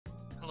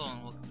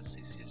to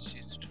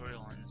CCSG's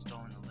tutorial on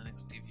installing a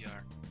Linux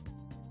DVR.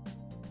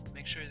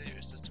 Make sure that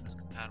your system is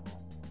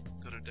compatible.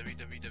 Go to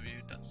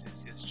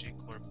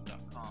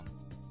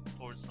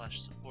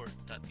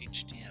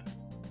www.ccsgcorp.com/support.htm.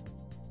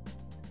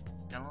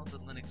 Download the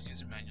Linux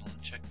user manual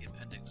and check the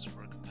appendix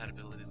for a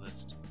compatibility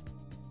list.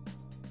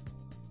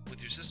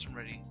 With your system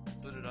ready,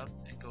 boot it up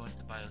and go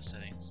into BIOS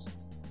settings.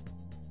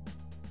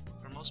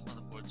 For most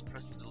motherboards,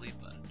 press the delete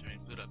button during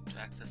boot up to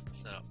access the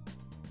setup.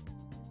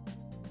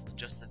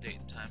 Adjust the date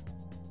and time.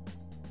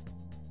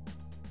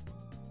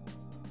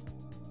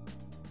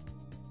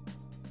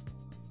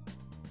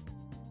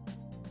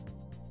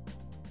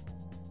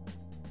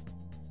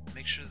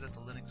 Make sure that the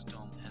Linux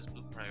DOM has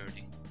boot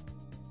priority.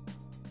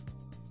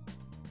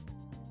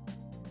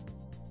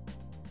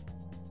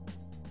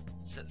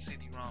 Set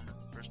CD-ROM as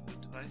the first boot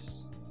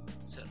device,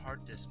 set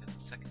hard disk as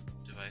the second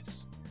boot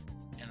device,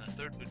 and the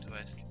third boot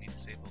device can be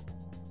disabled.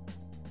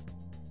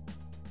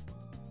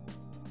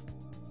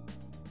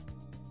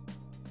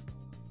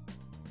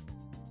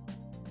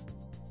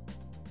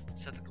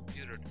 Set the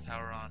computer to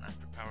power on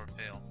after power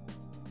fail.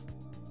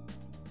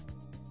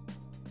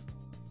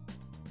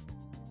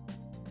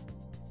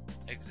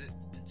 Exit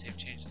and save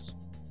changes.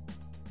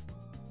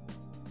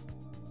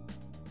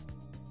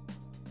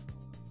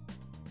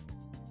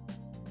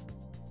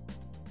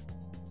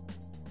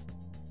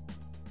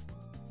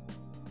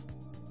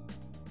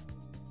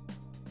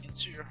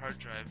 Insert your hard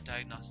drive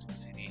diagnostic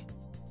CD.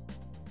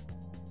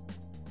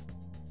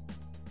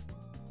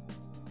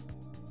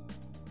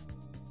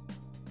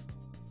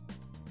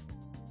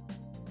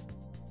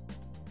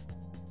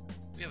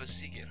 We have a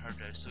Seagate hard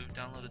drive, so we've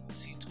downloaded the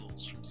C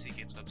tools from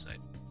Seagate's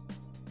website.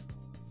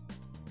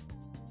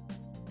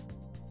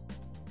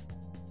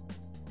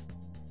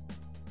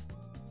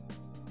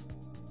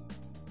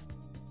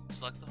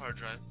 Select the hard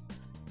drive.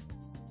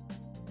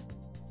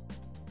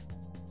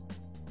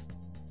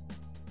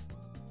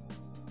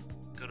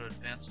 Go to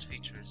Advanced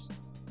Features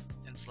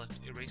and select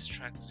Erase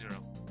Track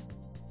 0.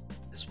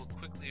 This will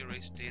quickly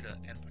erase data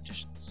and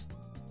partitions.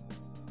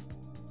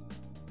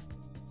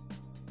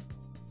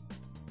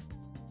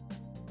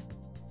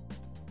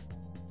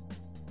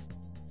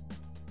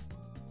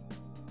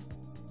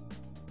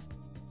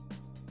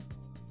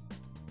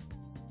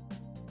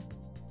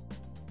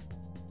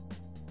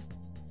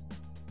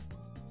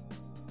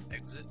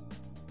 Exit,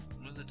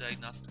 remove the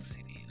diagnostic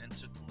CD and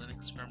insert the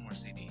Linux Firmware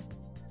CD,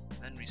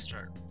 then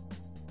restart.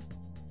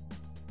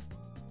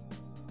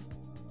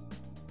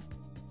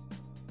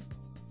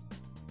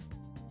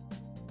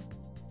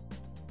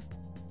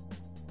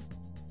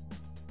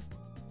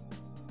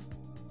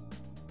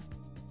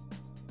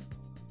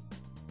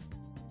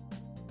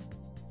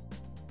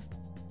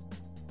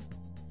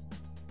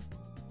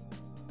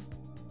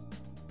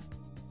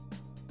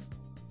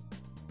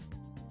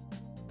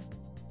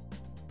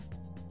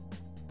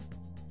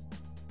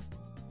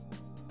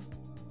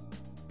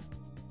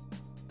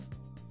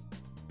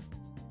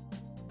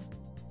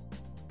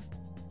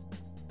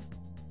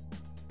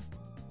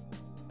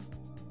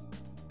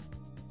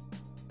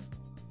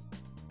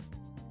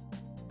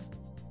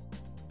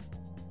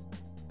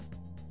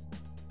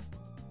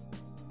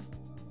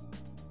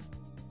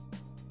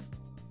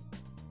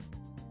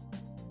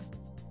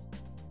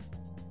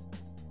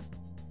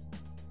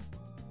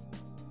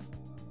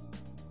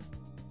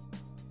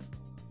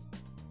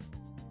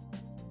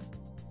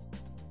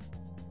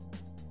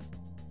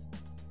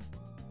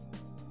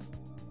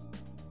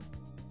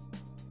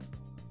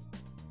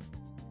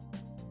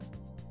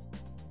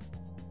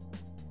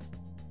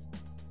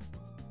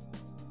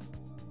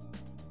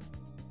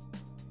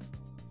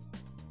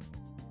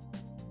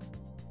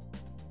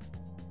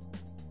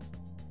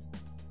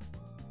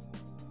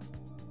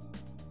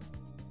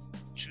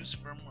 Choose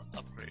Firmware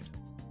Upgrade.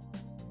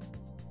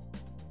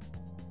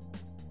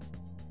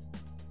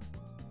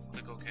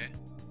 Click OK.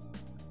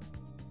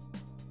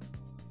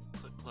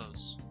 Click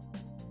Close.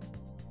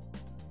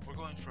 We're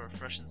going for a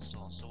fresh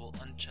install, so we'll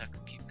uncheck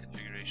Keep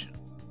Configuration.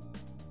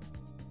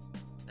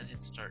 Then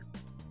hit Start.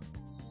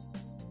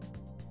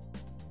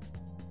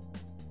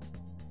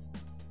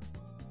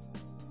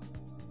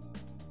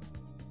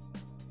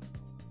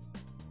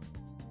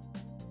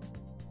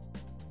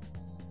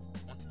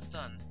 Once it's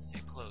done,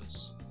 hit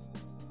Close.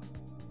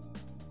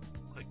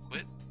 Click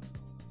Quit,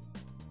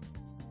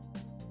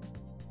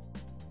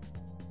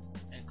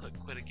 and click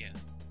Quit again.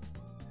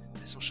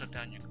 This will shut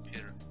down your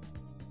computer.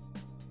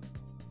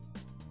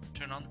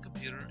 Turn on the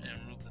computer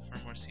and remove the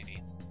firmware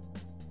CD.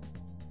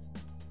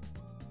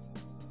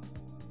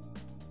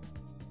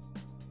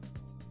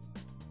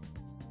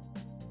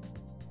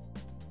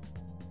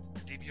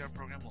 The DVR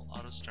program will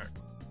auto-start.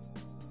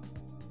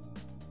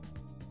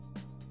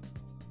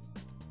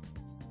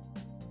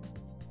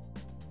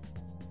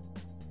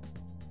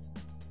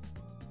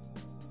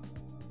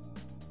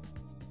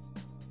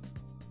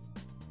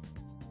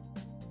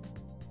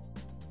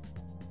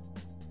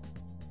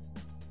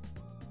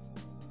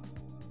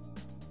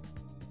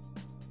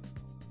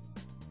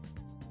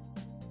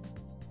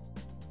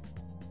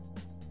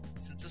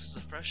 Since this is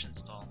a fresh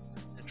install,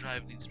 the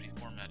drive needs to be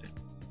formatted.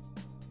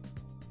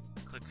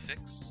 Click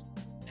Fix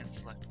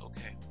and select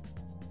OK.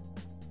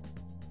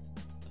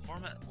 The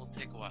format will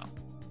take a while.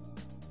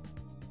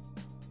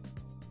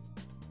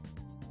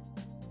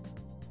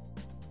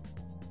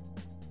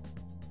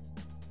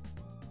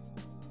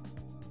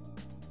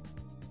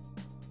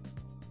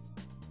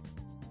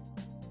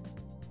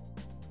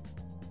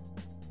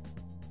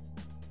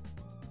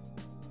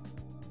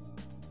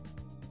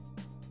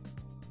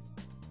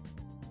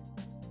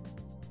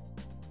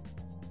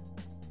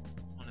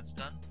 When it's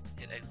done,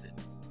 hit exit.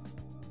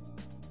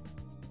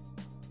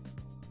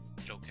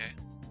 Hit OK.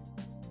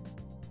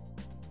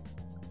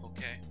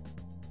 OK.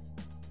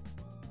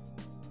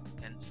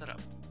 And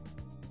setup.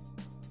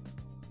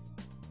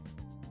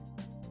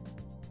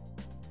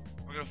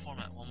 We're going to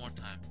format one more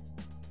time.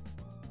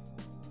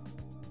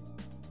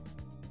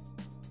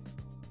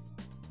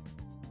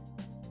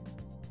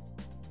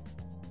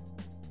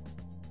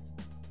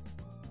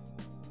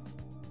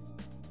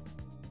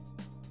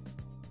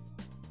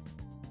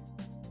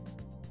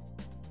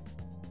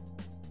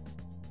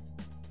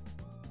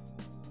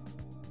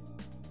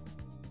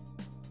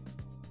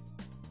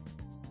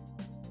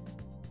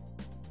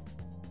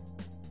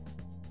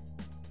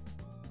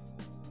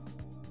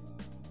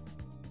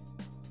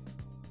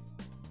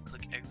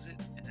 Click exit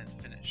and then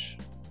finish.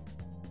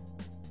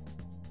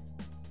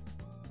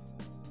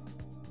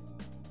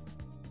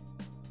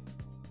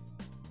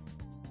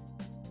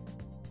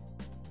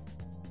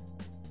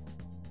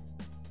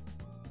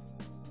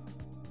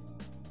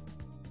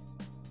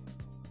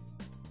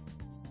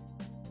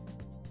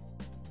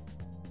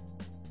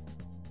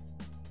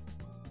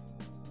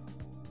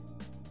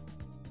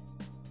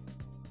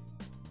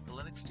 The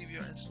Linux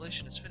DVR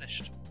installation is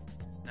finished.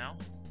 Now,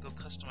 go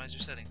customize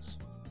your settings.